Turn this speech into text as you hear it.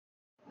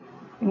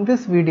In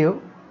this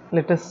video,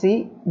 let us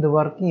see the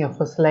working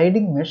of a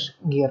sliding mesh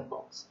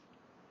gearbox.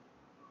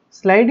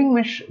 Sliding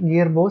mesh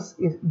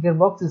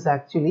gearbox is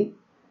actually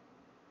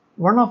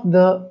one of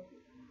the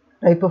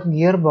type of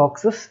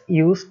gearboxes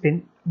used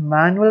in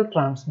manual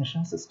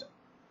transmission system.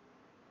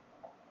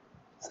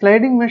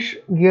 Sliding mesh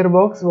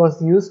gearbox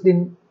was used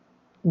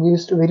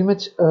very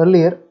much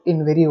earlier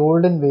in very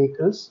olden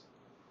vehicles,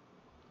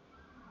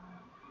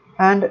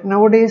 and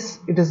nowadays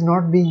it is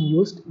not being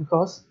used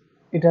because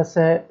it has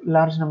a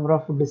large number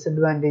of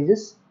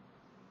disadvantages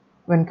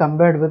when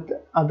compared with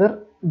other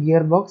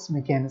gearbox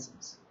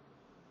mechanisms.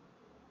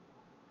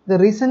 The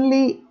recent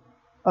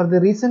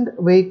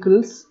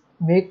vehicles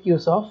make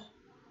use of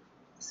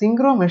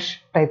synchro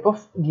mesh type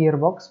of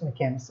gearbox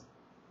mechanism.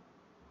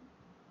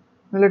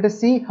 Now let us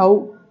see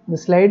how the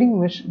sliding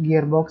mesh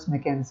gearbox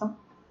mechanism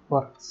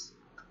works.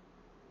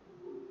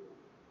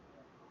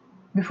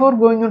 Before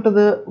going on to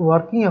the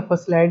working of a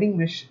sliding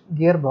mesh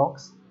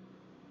gearbox,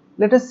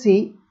 let us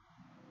see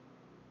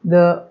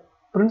the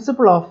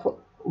principle of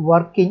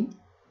working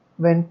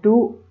when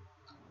two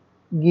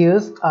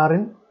gears are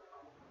in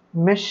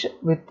mesh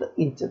with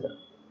each other.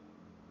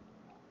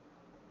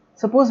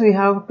 Suppose we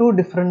have two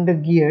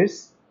different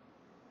gears,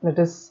 let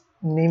us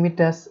name it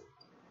as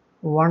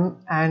 1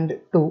 and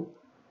 2.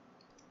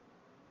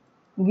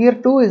 Gear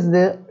 2 is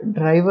the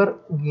driver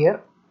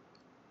gear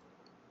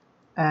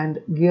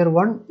and gear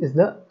 1 is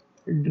the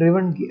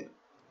driven gear.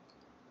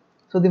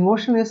 So the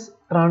motion is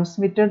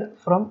transmitted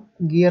from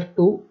gear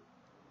 2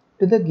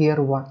 to the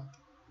gear 1.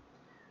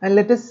 And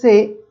let us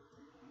say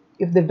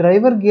if the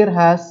driver gear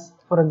has,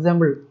 for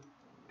example,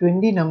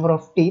 20 number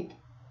of teeth,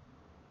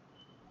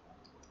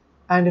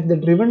 and if the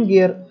driven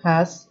gear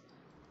has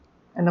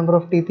a number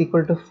of teeth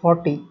equal to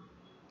 40,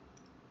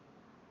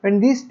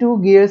 when these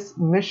two gears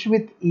mesh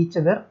with each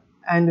other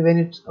and when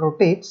it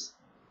rotates,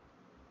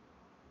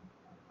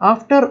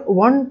 after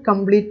one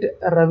complete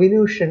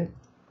revolution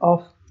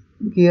of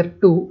gear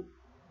 2,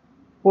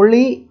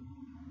 only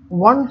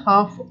one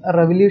half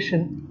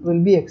revolution will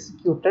be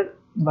executed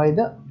by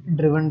the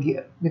driven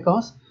gear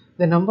because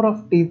the number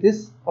of teeth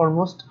is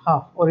almost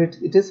half, or it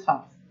is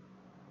half.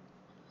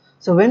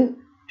 So when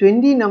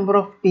 20 number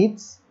of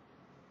teeth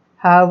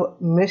have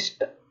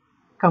meshed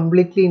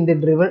completely in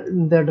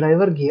the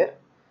driver gear,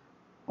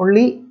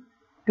 only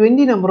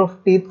 20 number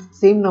of teeth,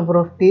 same number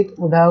of teeth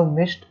would have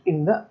meshed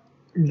in the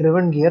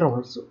driven gear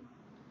also.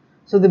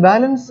 So the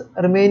balance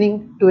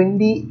remaining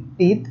 20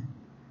 teeth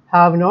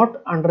have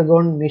not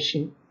undergone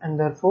meshing, and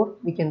therefore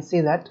we can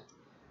say that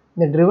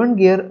the driven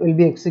gear will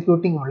be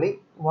executing only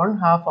one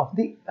half of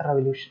the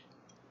revolution.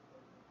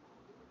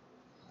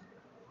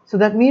 So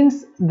that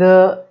means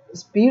the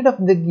speed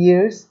of the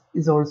gears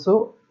is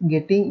also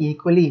getting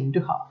equally into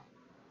half.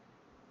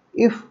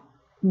 If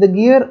the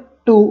gear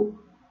 2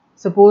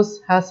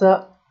 suppose has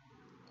a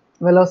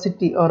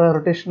velocity or a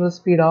rotational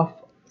speed of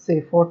say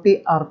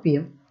 40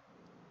 rpm,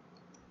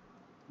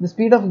 the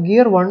speed of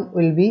gear 1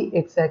 will be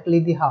exactly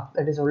the half,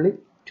 that is only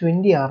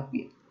 20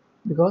 rpm,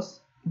 because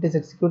it is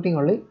executing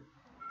only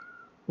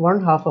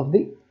one half of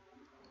the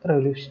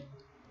revolution.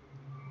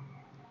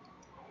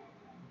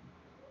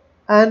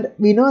 And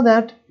we know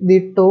that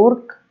the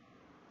torque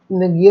in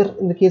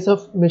the case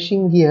of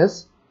meshing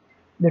gears,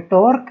 the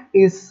torque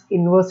is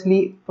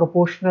inversely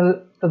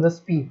proportional to the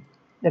speed.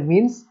 That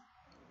means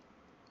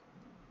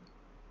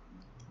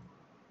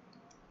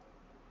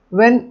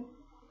when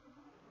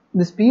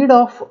the speed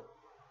of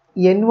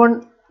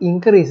N1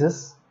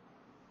 increases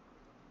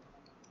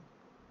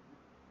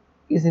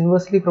is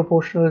inversely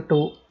proportional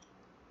to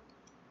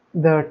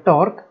the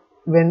torque.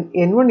 When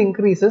N1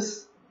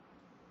 increases,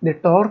 the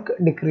torque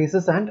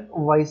decreases, and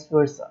vice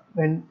versa.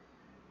 When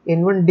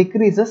N1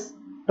 decreases,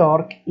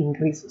 torque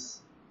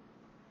increases.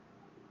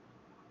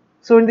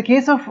 So in the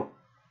case of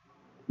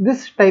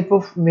this type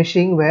of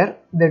meshing where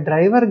the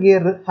driver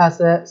gear has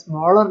a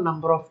smaller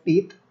number of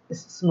teeth, is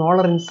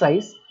smaller in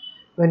size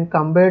when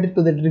compared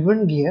to the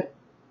driven gear,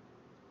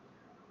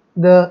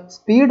 the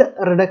speed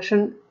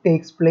reduction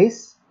takes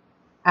place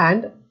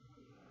and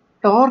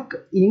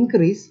torque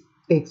increase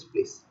takes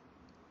place.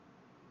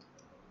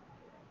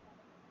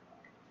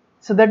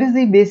 So that is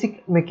the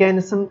basic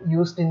mechanism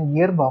used in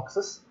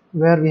gearboxes,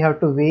 where we have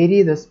to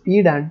vary the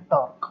speed and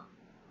torque.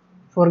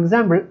 For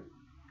example,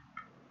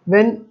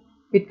 when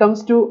it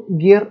comes to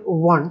gear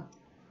 1,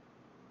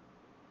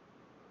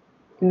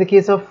 in the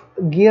case of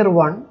gear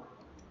 1,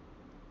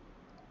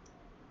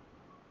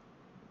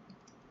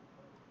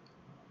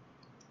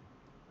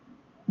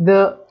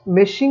 the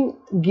meshing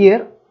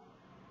gear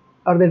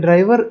or the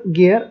driver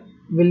gear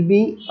will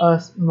be a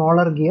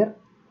smaller gear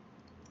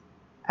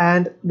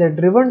and the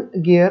driven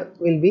gear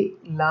will be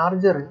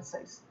larger in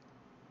size,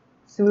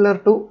 similar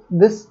to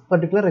this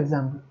particular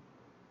example.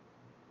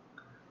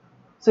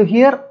 So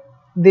here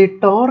the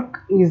torque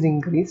is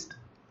increased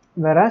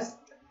whereas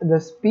the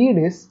speed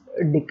is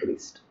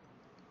decreased.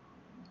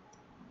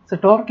 So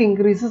torque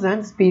increases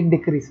and speed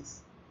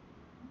decreases.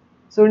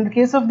 So in the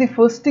case of the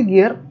first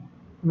gear,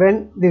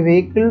 when the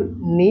vehicle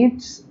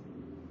needs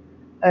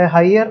a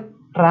higher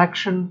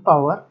traction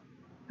power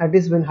that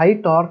is when high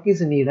torque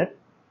is needed,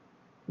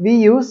 we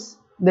use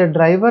the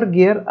driver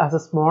gear as a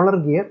smaller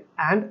gear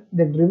and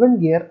the driven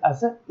gear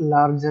as a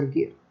larger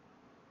gear.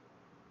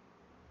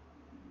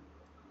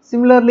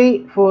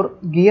 Similarly, for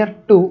gear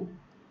 2,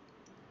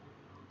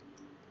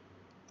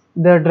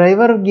 the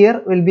driver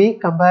gear will be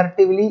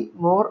comparatively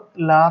more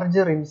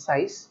larger in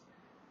size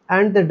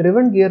and the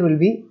driven gear will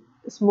be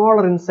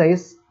smaller in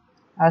size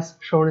as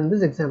shown in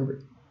this example.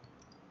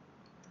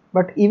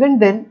 But even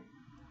then,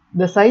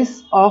 the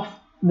size of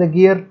the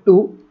gear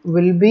 2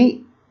 will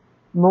be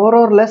more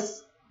or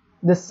less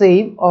the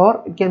same,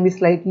 or it can be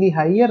slightly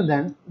higher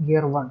than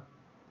gear 1.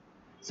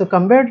 So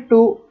compared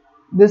to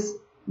this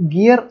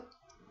gear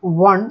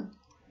 1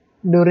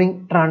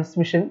 during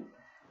transmission,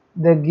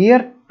 the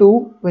gear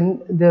 2,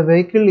 when the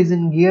vehicle is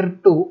in gear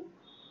 2,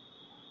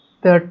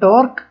 the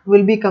torque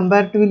will be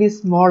comparatively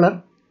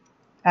smaller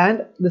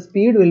and the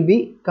speed will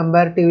be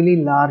comparatively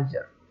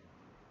larger.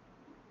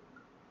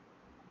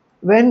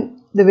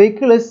 When the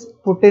vehicle is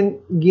put in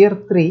gear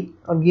 3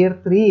 or gear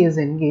 3 is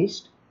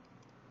engaged,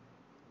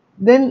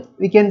 then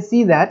we can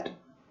see that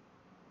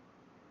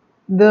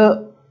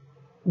the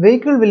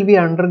vehicle will be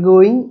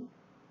undergoing,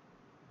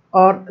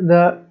 or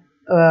the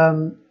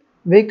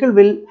vehicle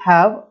will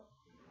have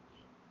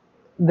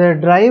the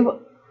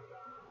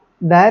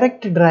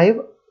direct drive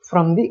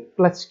from the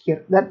clutch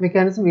gear. That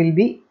mechanism we will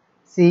be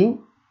seeing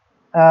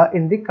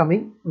in the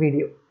coming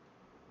video.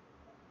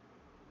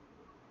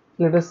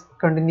 Let us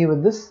continue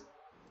with this.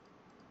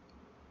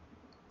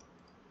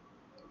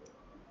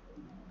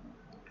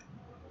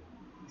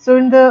 So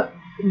in the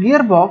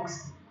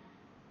gearbox,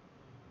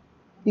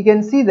 you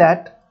can see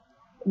that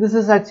this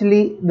is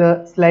actually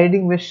the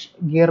sliding mesh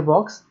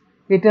gearbox.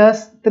 It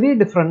has 3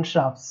 different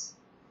shafts.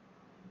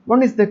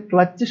 One is the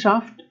clutch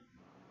shaft,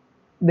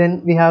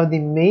 then we have the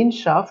main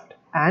shaft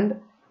and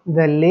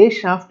the lay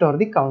shaft or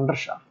the counter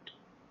shaft.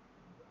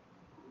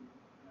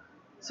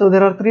 So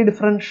there are 3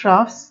 different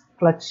shafts: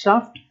 clutch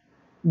shaft,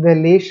 the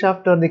lay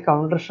shaft or the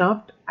counter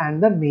shaft,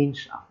 and the main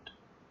shaft.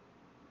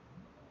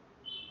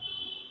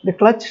 The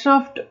clutch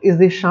shaft is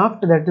the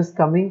shaft that is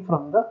coming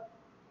from the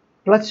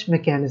clutch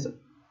mechanism.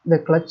 The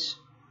clutch,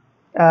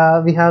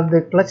 we have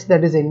the clutch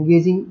that is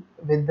engaging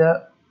with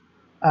the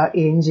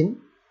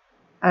engine,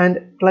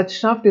 and clutch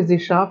shaft is the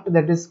shaft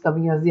that is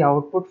coming as the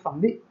output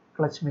from the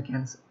clutch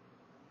mechanism.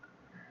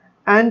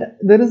 And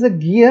there is a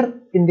gear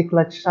in the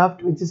clutch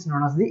shaft which is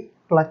known as the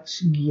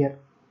clutch gear.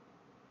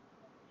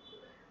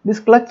 This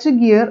clutch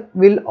gear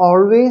will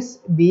always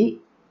be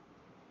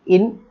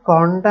in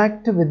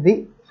contact with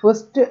the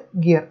first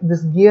gear,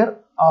 this gear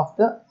of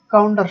the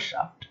counter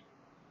shaft,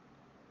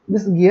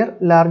 this gear,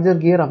 larger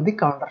gear of the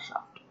counter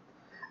shaft,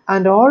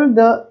 and all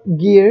the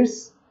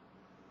gears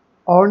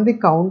on the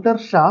counter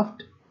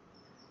shaft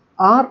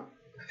are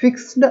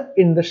fixed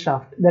in the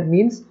shaft. That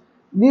means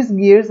these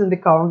gears in the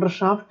counter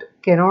shaft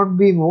cannot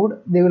be moved,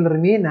 they will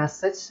remain as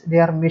such. They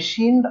are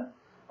machined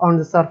on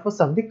the surface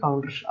of the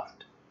counter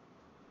shaft.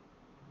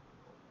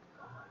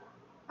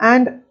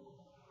 And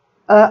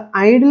an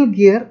idle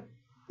gear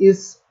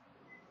is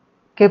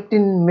kept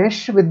in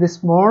mesh with the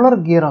smaller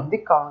gear of the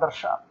counter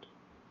shaft.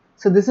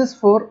 So this is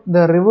for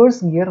the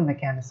reverse gear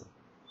mechanism.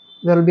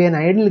 There will be an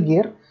idle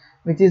gear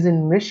which is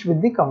in mesh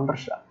with the counter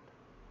shaft,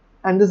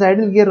 and this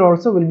idle gear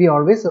also will be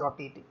always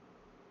rotating.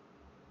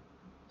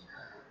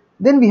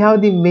 Then we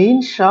have the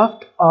main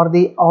shaft or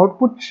the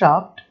output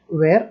shaft,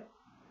 where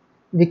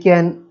we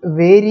can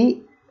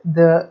vary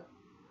the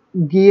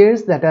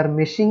gears that are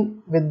meshing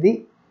with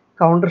the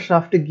counter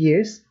shaft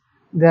gears,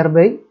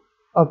 thereby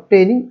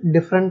obtaining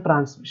different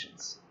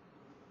transmissions.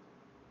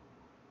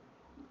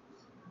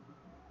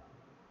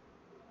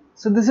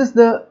 So this is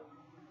the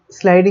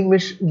sliding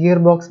mesh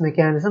gearbox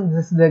mechanism.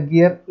 This is the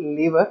gear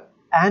lever,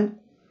 and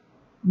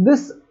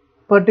this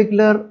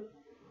particular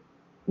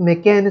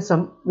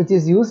mechanism, which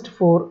is used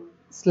for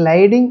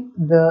sliding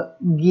the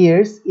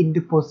gears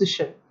into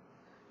position.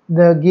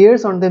 The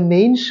gears on the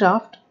main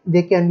shaft,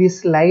 they can be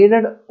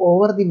slided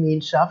over the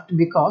main shaft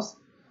because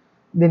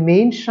the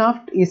main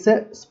shaft is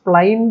a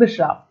splined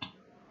shaft.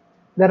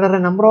 There are a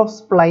number of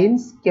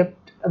splines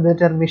kept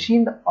that are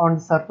machined on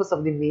the surface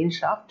of the main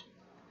shaft,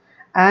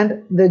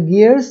 and the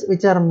gears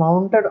which are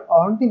mounted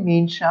on the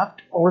main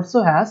shaft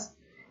also has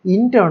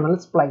internal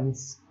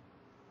splines.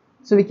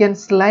 So we can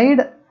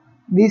slide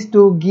these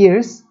 2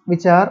 gears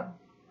which are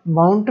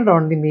mounted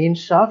on the main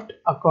shaft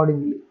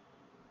accordingly.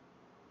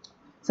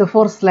 So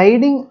for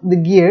sliding the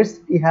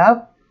gears, we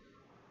have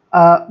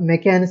a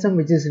mechanism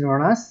which is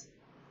known as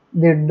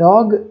the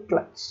dog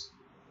clutch.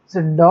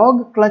 So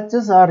dog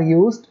clutches are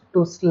used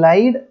to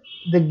slide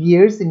the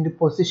gears into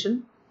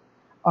position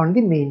on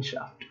the main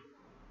shaft.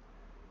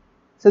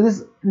 So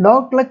this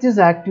dog clutch is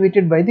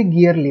activated by the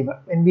gear lever.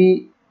 When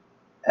we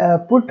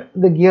put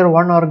the gear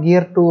 1 or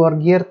gear 2 or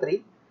gear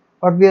 3,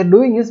 what we are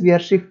doing is we are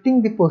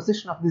shifting the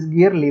position of this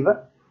gear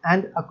lever,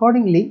 and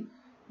accordingly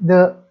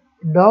the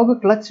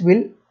dog clutch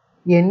will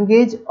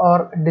engage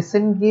or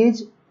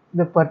disengage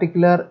the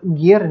particular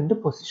gear into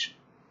position.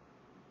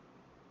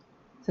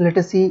 So let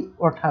us see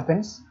what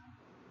happens.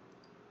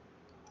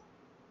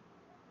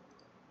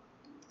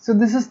 So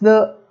this is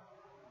the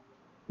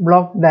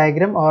block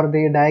diagram or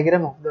the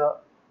diagram of the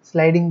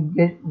sliding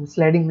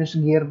mesh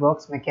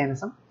gearbox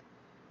mechanism.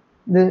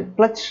 The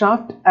clutch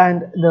shaft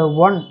and the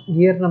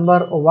gear number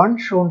 1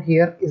 shown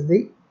here is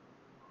the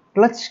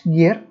clutch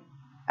gear,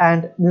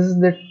 and this is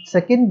the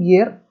second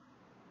gear,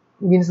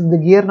 means the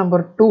gear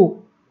number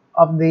 2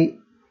 of the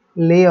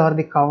lay or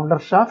the counter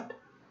shaft.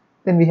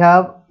 Then we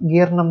have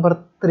gear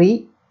number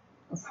 3,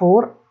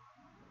 4.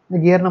 The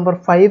gear number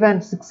 5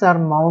 and 6 are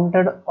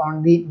mounted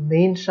on the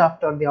main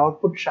shaft or the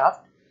output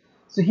shaft.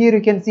 So here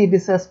you can see it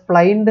is a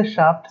splined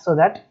shaft, so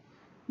that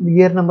the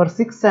gear number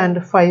 6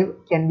 and 5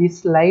 can be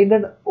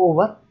slided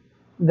over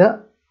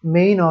the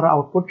main or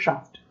output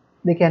shaft.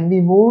 They can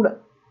be moved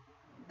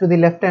to the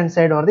left hand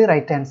side or the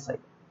right hand side.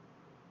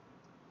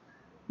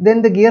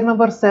 Then the gear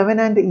number 7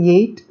 and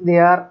 8, they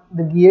are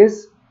the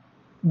gears.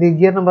 The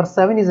gear number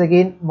 7 is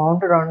again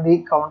mounted on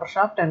the counter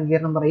shaft, and gear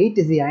number 8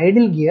 is the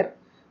idle gear,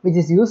 which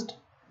is used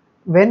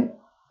when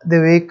the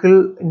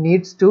vehicle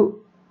needs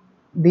to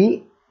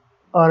be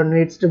or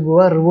needs to go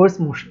a reverse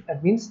motion.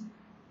 That means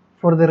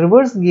for the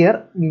reverse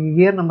gear,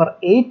 gear number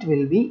 8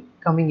 will be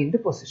coming into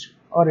position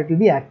or it will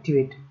be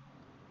activated.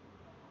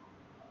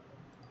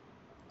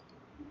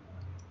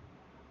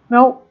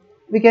 Now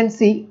we can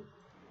see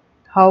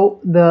how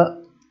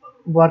the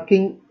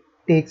working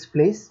takes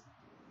place.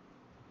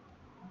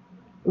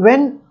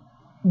 When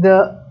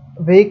the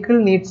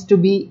vehicle needs to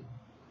be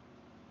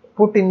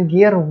put in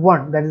gear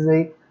 1, that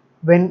is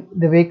when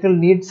the vehicle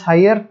needs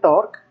higher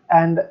torque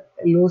and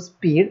low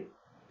speed,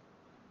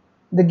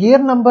 the gear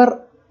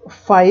number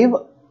 5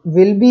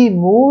 will be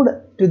moved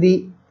to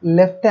the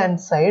left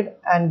hand side,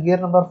 and gear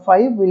number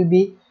 5 will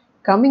be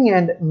coming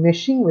and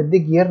meshing with the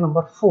gear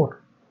number 4.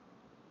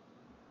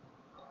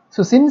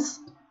 So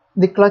since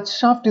the clutch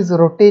shaft is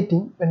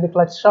rotating, when the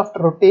clutch shaft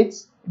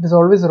rotates, it is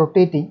always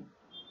rotating.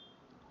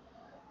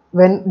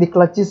 When the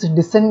clutch is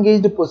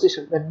disengaged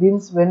position, that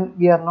means when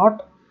we are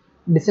not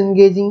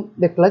disengaging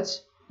the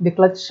clutch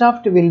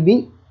shaft will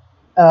be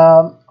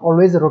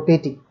always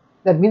rotating.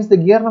 That means the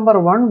gear number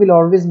 1 will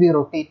always be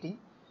rotating.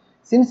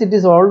 Since it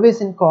is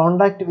always in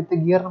contact with the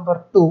gear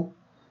number 2,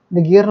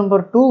 the gear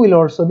number 2 will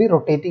also be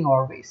rotating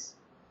always.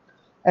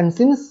 And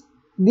since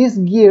these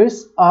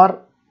gears are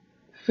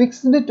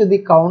fixed to the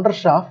counter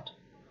shaft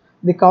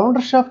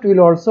will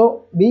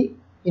also be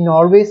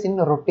always in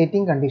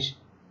rotating condition.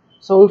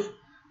 So if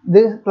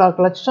the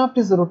clutch shaft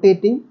is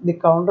rotating, the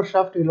counter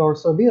shaft will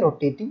also be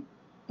rotating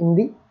in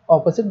the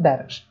opposite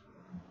direction.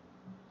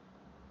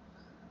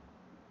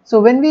 So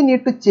when we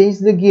need to change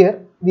the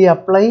gear, we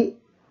apply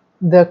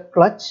the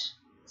clutch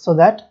so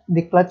that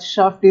the clutch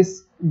shaft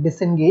is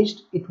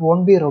disengaged, it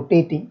won't be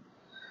rotating,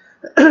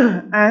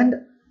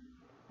 and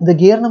the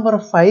gear number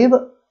 5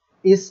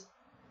 is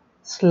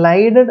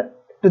slided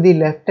to the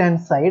left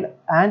hand side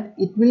and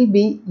it will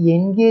be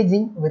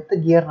engaging with the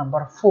gear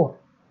number 4.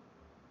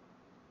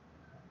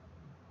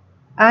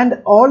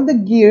 And all the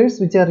gears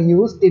which are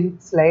used in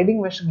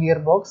sliding mesh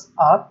gearbox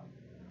are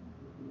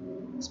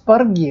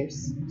spur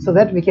gears, so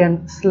that we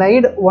can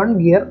slide one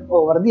gear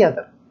over the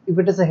other. If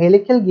it is a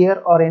helical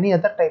gear or any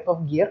other type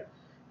of gear,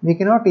 we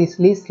cannot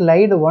easily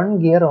slide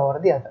one gear over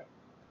the other.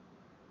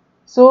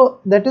 So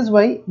that is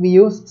why we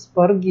use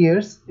spur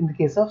gears in the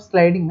case of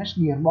sliding mesh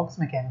gearbox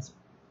mechanism.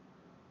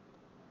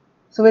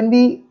 So when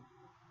we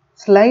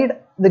slide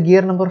the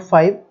gear number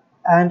 5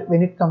 and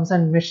when it comes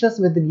and meshes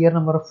with the gear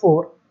number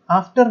 4,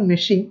 after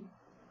meshing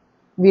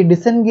we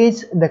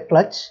disengage the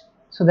clutch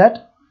so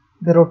that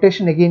the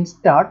rotation again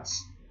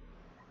starts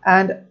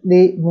and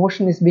the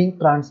motion is being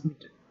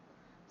transmitted.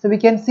 So we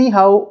can see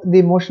how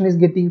the motion is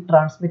getting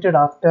transmitted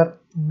after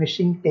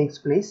meshing takes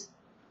place.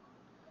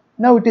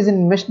 Now it is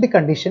in meshed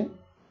condition.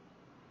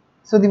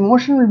 So the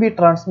motion will be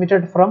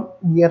transmitted from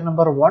gear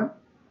number 1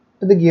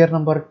 to the gear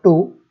number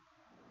 2,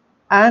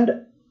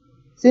 and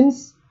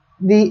since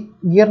the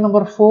gear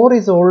number 4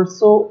 is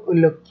also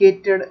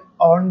located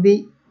on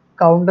the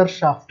counter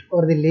shaft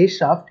or the lay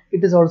shaft,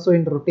 it is also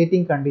in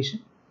rotating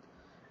condition.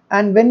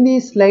 And when we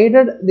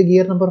slided the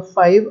gear number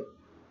 5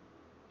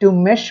 to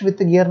mesh with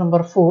the gear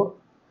number 4,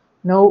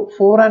 now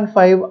 4 and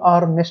 5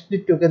 are meshed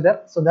together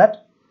so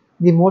that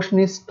the motion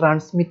is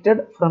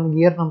transmitted from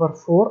gear number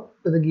 4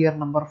 to the gear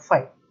number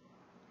 5.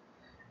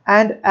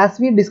 And as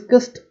we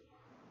discussed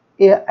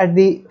at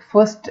the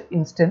first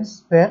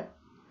instance, where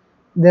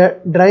the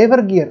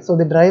driver gear, so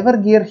the driver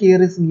gear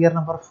here is gear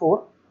number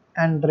 4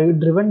 and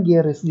driven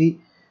gear is the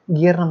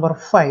gear number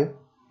 5.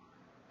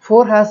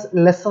 4 has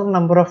lesser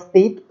number of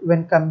teeth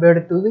when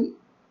compared to the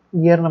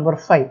gear number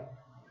 5.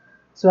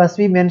 So as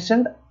we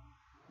mentioned,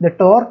 the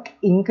torque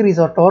increase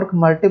or torque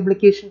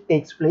multiplication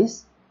takes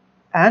place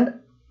and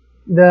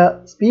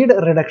the speed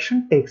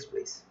reduction takes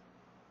place.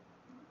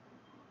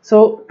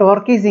 So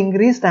torque is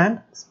increased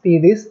and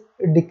speed is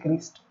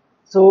decreased.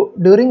 So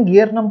during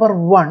gear number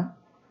 1,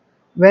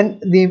 when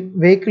the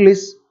vehicle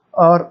is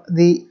or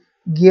the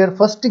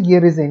first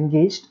gear is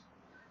engaged,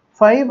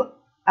 5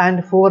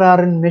 and 4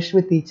 are in mesh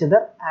with each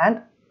other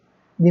and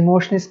the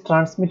motion is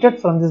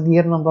transmitted from this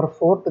gear number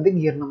 4 to the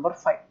gear number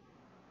 5.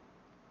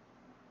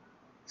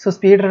 So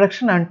speed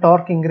reduction and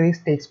torque increase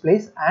takes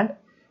place and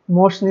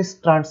motion is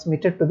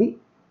transmitted to the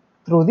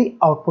through the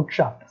output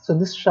shaft. So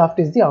this shaft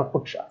is the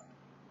output shaft.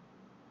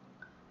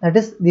 That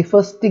is the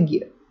first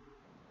gear.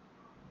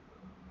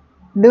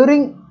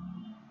 During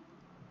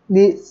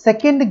the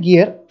second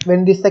gear,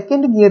 when the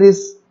second gear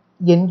is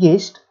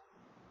engaged,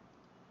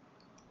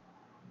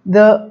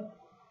 the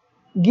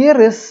gear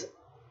is,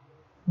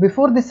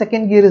 before the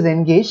second gear is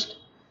engaged,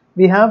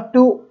 we have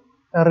to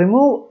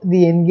remove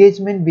the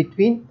engagement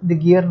between the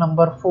gear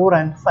number 4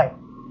 and 5.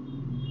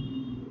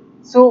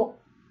 So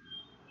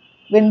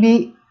when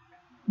we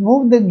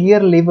move the gear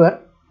lever,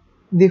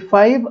 the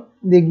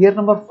gear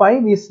number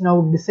 5 is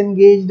now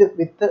disengaged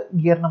with the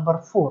gear number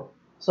 4.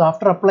 So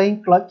after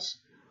applying clutch,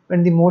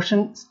 when the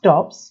motion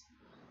stops,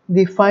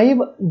 the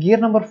gear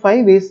number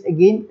 5 is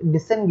again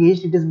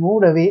disengaged. It is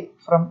moved away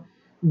from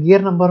gear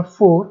number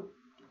 4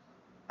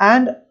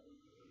 and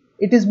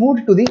it is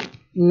moved to the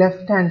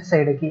left hand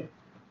side again.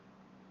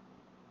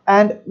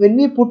 And when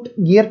we put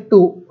gear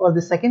 2 or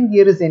the second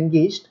gear is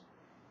engaged,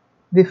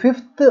 the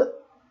fifth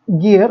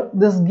gear,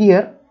 this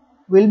gear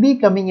will be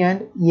coming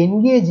and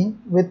engaging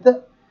with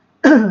the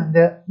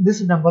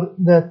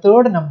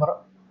third number,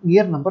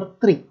 gear number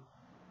 3.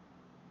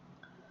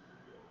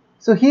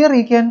 So here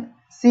you can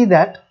see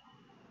that,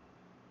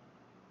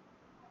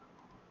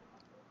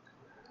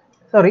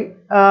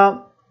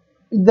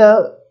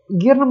 the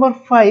gear number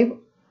 5,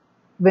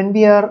 when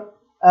we are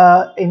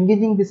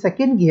engaging the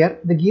second gear,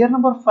 the gear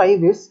number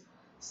 5 is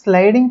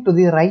sliding to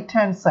the right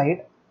hand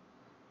side,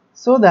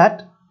 so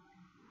that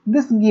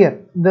this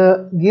gear,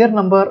 the gear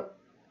number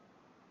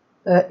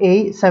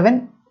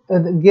A7,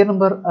 the gear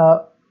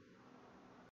number